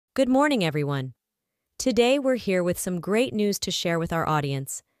Good morning, everyone. Today we're here with some great news to share with our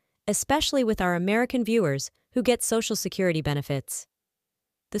audience, especially with our American viewers who get Social Security benefits.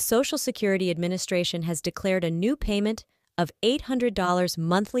 The Social Security Administration has declared a new payment of $800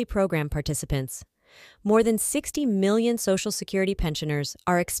 monthly program participants. More than 60 million Social Security pensioners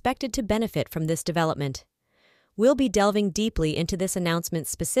are expected to benefit from this development. We'll be delving deeply into this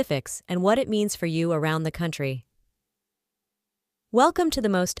announcement's specifics and what it means for you around the country. Welcome to the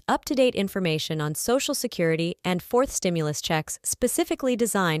most up-to-date information on Social Security and fourth stimulus checks specifically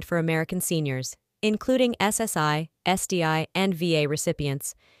designed for American seniors, including SSI, SDI, and VA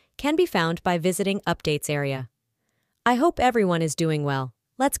recipients, can be found by visiting Updates area. I hope everyone is doing well.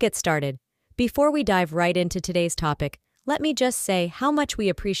 Let's get started. Before we dive right into today's topic, let me just say how much we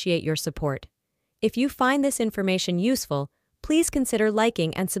appreciate your support. If you find this information useful, please consider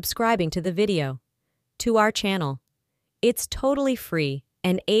liking and subscribing to the video. To our channel. It's totally free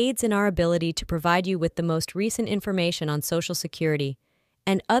and aids in our ability to provide you with the most recent information on Social Security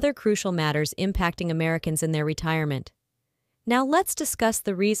and other crucial matters impacting Americans in their retirement. Now let's discuss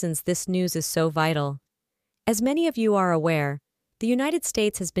the reasons this news is so vital. As many of you are aware, the United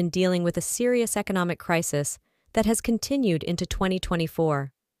States has been dealing with a serious economic crisis that has continued into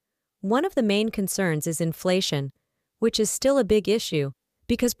 2024. One of the main concerns is inflation, which is still a big issue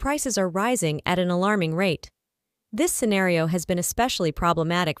because prices are rising at an alarming rate. This scenario has been especially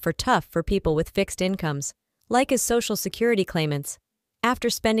problematic for people with fixed incomes, like as Social Security claimants. After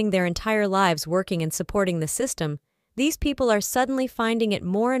spending their entire lives working and supporting the system, these people are suddenly finding it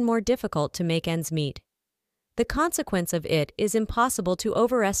more and more difficult to make ends meet. The consequence of it is impossible to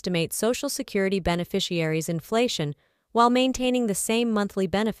overestimate Social Security beneficiaries' inflation while maintaining the same monthly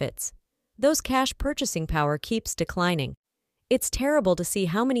benefits. Those cash purchasing power keeps declining. It's terrible to see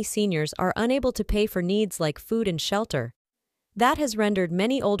how many seniors are unable to pay for needs like food and shelter. That has rendered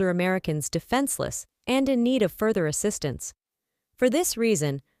many older Americans defenseless and in need of further assistance. For this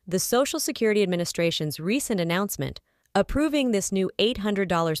reason, the Social Security Administration's recent announcement approving this new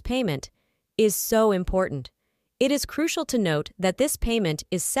 $800 payment is so important. It is crucial to note that this payment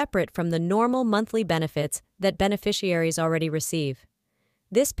is separate from the normal monthly benefits that beneficiaries already receive.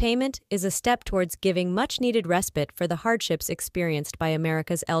 This payment is a step towards giving much-needed respite for the hardships experienced by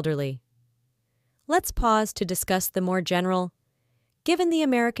America's elderly. Let's pause to discuss the more general. Given the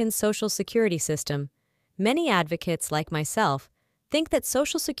American Social Security system, many advocates like myself think that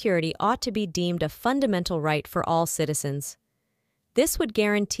Social Security ought to be deemed a fundamental right for all citizens. This would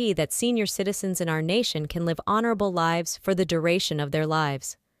guarantee that senior citizens in our nation can live honorable lives for the duration of their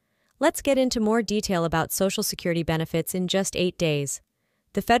lives. Let's get into more detail about Social Security benefits in just 8 days.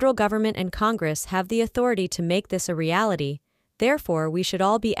 The federal government and Congress have the authority to make this a reality, therefore we should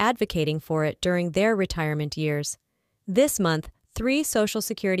all be advocating for it during their retirement years. This month, 3 Social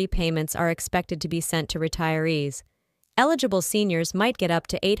Security payments are expected to be sent to retirees. Eligible seniors might get up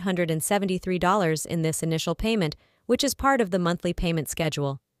to $873 in this initial payment, which is part of the monthly payment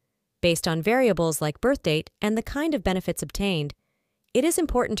schedule. Based on variables like birth date and the kind of benefits obtained, it is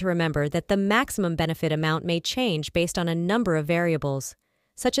important to remember that the maximum benefit amount may change based on a number of variables,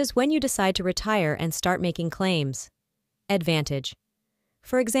 such as when you decide to retire and start making claims. Advantage.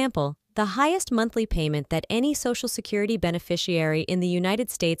 For example, the highest monthly payment that any Social Security beneficiary in the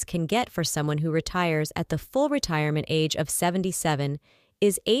United States can get for someone who retires at the full retirement age of 77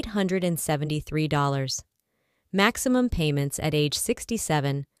 is $873. Maximum payments at age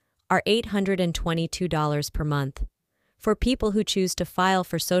 67 are $822 per month. For people who choose to file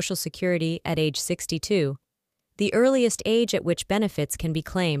for Social Security at age 62, the earliest age at which benefits can be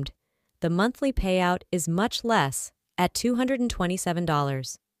claimed, the monthly payout is much less, at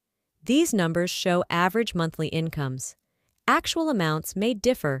 $227. These numbers show average monthly incomes. Actual amounts may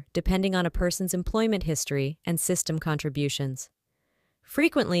differ depending on a person's employment history and system contributions.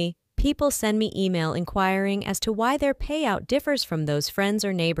 Frequently, people send me email inquiring as to why their payout differs from those friends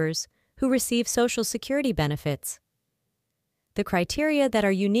or neighbors who receive Social Security benefits. The criteria that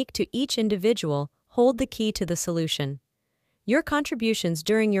are unique to each individual hold the key to the solution. Your contributions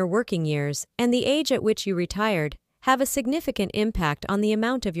during your working years and the age at which you retired have a significant impact on the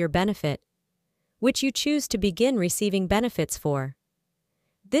amount of your benefit, which you choose to begin receiving benefits for.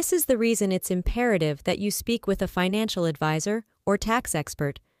 This is the reason it's imperative that you speak with a financial advisor or tax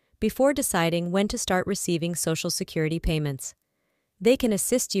expert before deciding when to start receiving Social Security payments. They can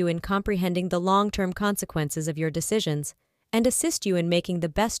assist you in comprehending the long-term consequences of your decisions and assist you in making the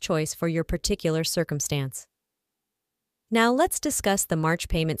best choice for your particular circumstance. Now let's discuss the March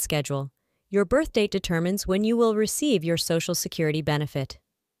payment schedule. Your birth date determines when you will receive your Social Security benefit.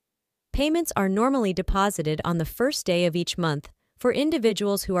 Payments are normally deposited on the first day of each month, For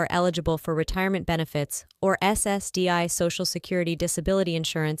individuals who are eligible for retirement benefits or SSDI Social Security Disability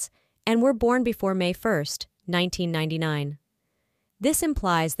Insurance and were born before May 1, 1999. This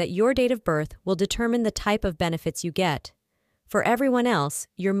implies that your date of birth will determine the type of benefits you get. For everyone else,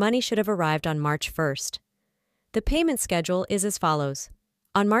 your money should have arrived on March 1st. The payment schedule is as follows.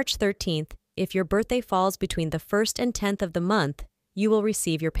 On March 13th, if your birthday falls between the 1st and 10th of the month, you will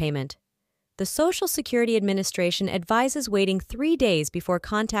receive your payment. The Social Security Administration advises waiting 3 days before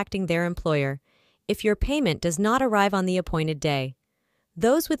contacting their employer if your payment does not arrive on the appointed day.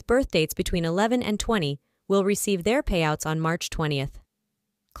 Those with birth dates between 11 and 20 will receive their payouts on March 20th.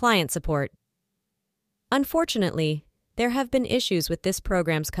 Client support. Unfortunately, there have been issues with this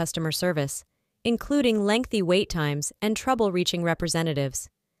program's customer service, including lengthy wait times and trouble reaching representatives.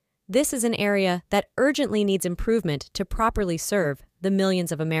 This is an area that urgently needs improvement to properly serve the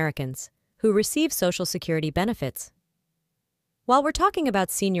millions of Americans who receive Social Security benefits. While we're talking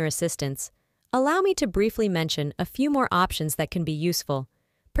about senior assistance, allow me to briefly mention a few more options that can be useful,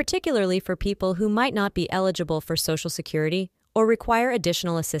 particularly for people who might not be eligible for Social Security or require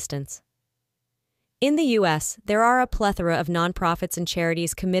additional assistance. In the U.S., there are a plethora of nonprofits and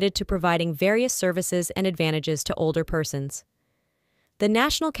charities committed to providing various services and advantages to older persons. The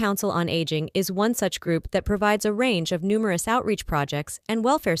National Council on Aging is one such group that provides a range of numerous outreach projects and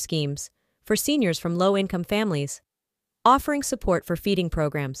welfare schemes for seniors from low-income families, offering support for feeding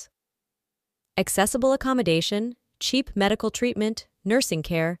programs. Accessible accommodation, cheap medical treatment, nursing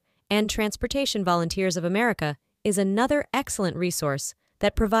care, and Transportation Volunteers of America is another excellent resource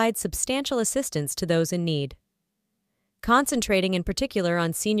that provides substantial assistance to those in need. Concentrating in particular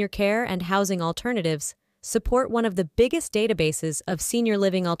on senior care and housing alternatives, support one of the biggest databases of senior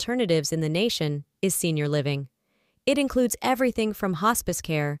living alternatives in the nation is Senior Living. It includes everything from hospice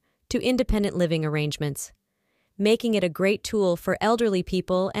care to independent living arrangements, making it a great tool for elderly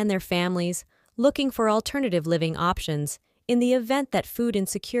people and their families looking for alternative living options in the event that food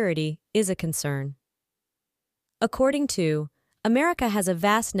insecurity is a concern. According to America has a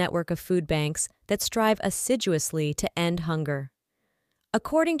vast network of food banks that strive assiduously to end hunger.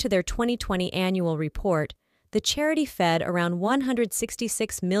 According to their 2020 annual report, the charity fed around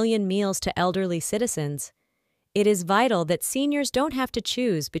 166 million meals to elderly citizens. It is vital that seniors don't have to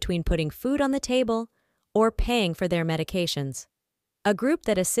choose between putting food on the table or paying for their medications. A group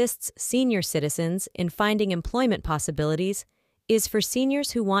that assists senior citizens in finding employment possibilities is for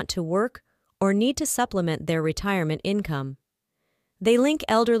seniors who want to work or need to supplement their retirement income. They link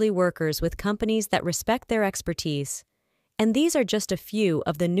elderly workers with companies that respect their expertise, and these are just a few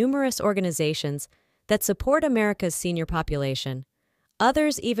of the numerous organizations that support America's senior population.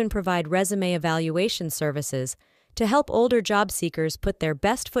 Others even provide resume evaluation services to help older job seekers put their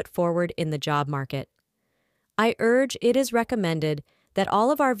best foot forward in the job market. I urge it is recommended that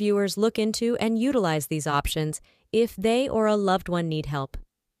all of our viewers look into and utilize these options if they or a loved one need help.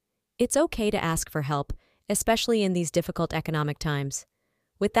 It's okay to ask for help, especially in these difficult economic times.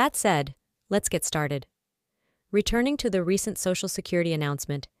 With that said, let's get started. Returning to the recent Social Security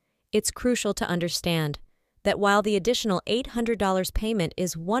announcement, it's crucial to understand that while the additional $800 payment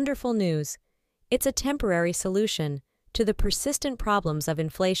is wonderful news, it's a temporary solution to the persistent problems of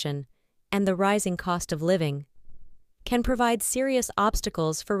inflation and the rising cost of living, can provide serious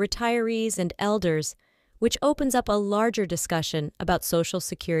obstacles for retirees and elders, which opens up a larger discussion about Social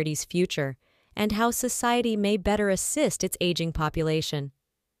Security's future and how society may better assist its aging population.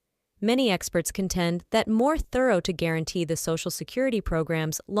 Many experts contend that more thorough to guarantee the Social Security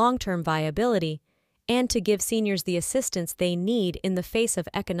program's long-term viability and to give seniors the assistance they need in the face of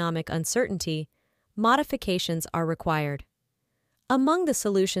economic uncertainty, modifications are required. Among the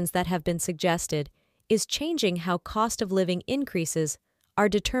solutions that have been suggested is changing how cost of living increases are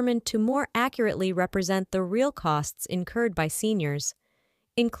determined to more accurately represent the real costs incurred by seniors,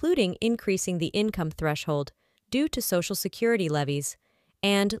 including increasing the income threshold due to Social Security levies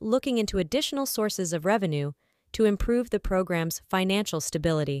and looking into additional sources of revenue to improve the program's financial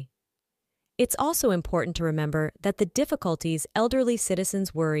stability. It's also important to remember that the difficulties elderly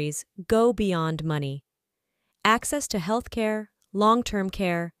citizens' worries go beyond money. Access to health care, long-term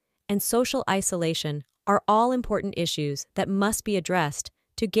care, and social isolation are all important issues that must be addressed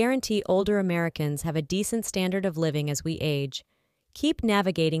to guarantee older Americans have a decent standard of living as we age. Keep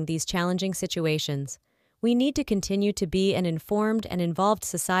navigating these challenging situations. We need to continue to be an informed and involved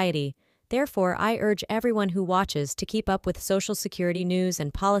society. Therefore, I urge everyone who watches to keep up with Social Security news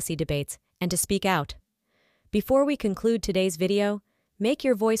and policy debates and to speak out. Before we conclude today's video, make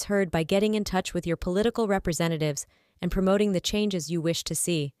your voice heard by getting in touch with your political representatives and promoting the changes you wish to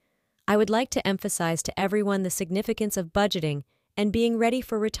see. I would like to emphasize to everyone the significance of budgeting and being ready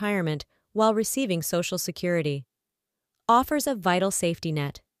for retirement while receiving Social Security. Offers a vital safety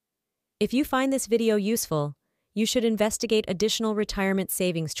net. If you find this video useful, you should investigate additional retirement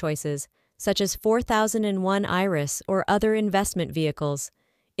savings choices, such as 4001 IRAs or other investment vehicles,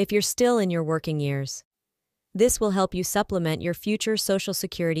 if you're still in your working years. This will help you supplement your future Social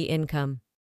Security income.